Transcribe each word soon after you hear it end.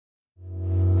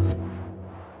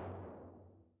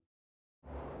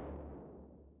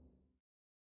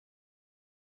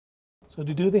So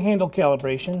to do the handle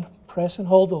calibration, press and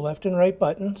hold the left and right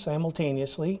button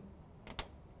simultaneously.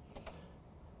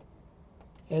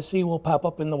 SE will pop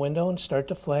up in the window and start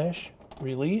to flash.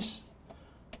 Release.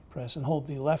 Press and hold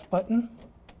the left button.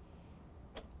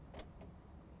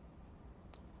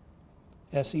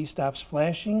 SE stops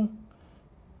flashing.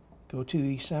 Go to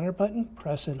the center button,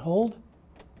 press and hold.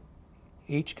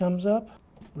 H comes up,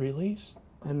 release,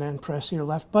 and then press your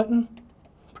left button,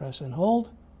 press and hold.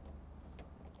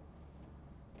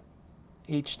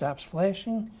 H stops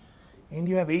flashing, and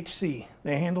you have HC.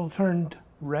 The handle turned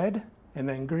red and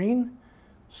then green.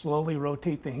 Slowly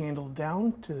rotate the handle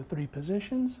down to the 3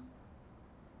 positions.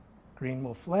 Green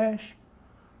will flash.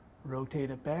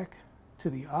 Rotate it back to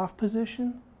the off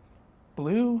position.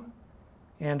 Blue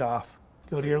and off.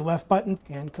 Go to your left button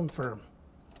and confirm.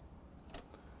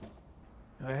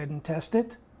 Go ahead and test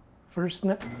it. First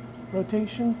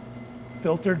rotation,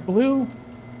 filtered blue,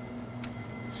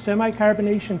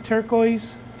 semi-carbonation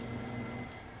turquoise,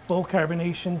 full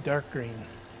carbonation dark green,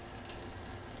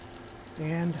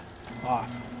 and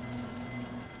off.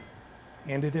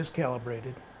 And it is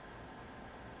calibrated.